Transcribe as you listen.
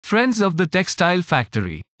Friends of the textile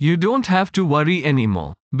factory, you don't have to worry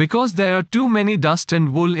anymore. Because there are too many dust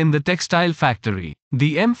and wool in the textile factory,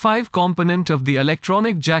 the M5 component of the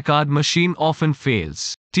electronic jacquard machine often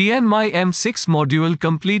fails. TNMI M6 module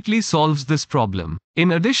completely solves this problem.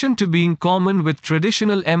 In addition to being common with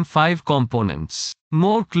traditional M5 components,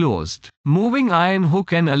 more closed, moving iron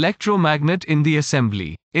hook and electromagnet in the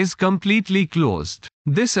assembly is completely closed.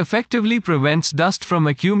 This effectively prevents dust from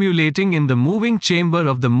accumulating in the moving chamber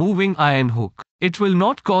of the moving iron hook. It will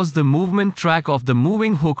not cause the movement track of the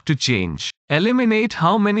moving hook to change. Eliminate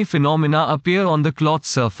how many phenomena appear on the cloth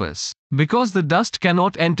surface. Because the dust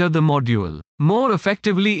cannot enter the module. More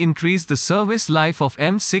effectively increase the service life of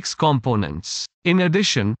M6 components. In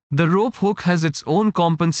addition, the rope hook has its own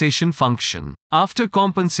compensation function. After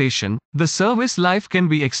compensation, the service life can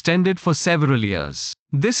be extended for several years.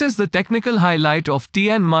 This is the technical highlight of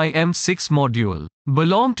TNMI M6 module.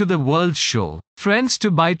 Belong to the World Show. Friends, to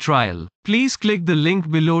buy trial, please click the link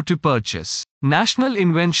below to purchase. National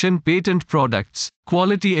Invention Patent Products,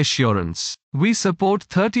 Quality Assurance. We support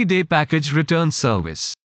 30-day package return service.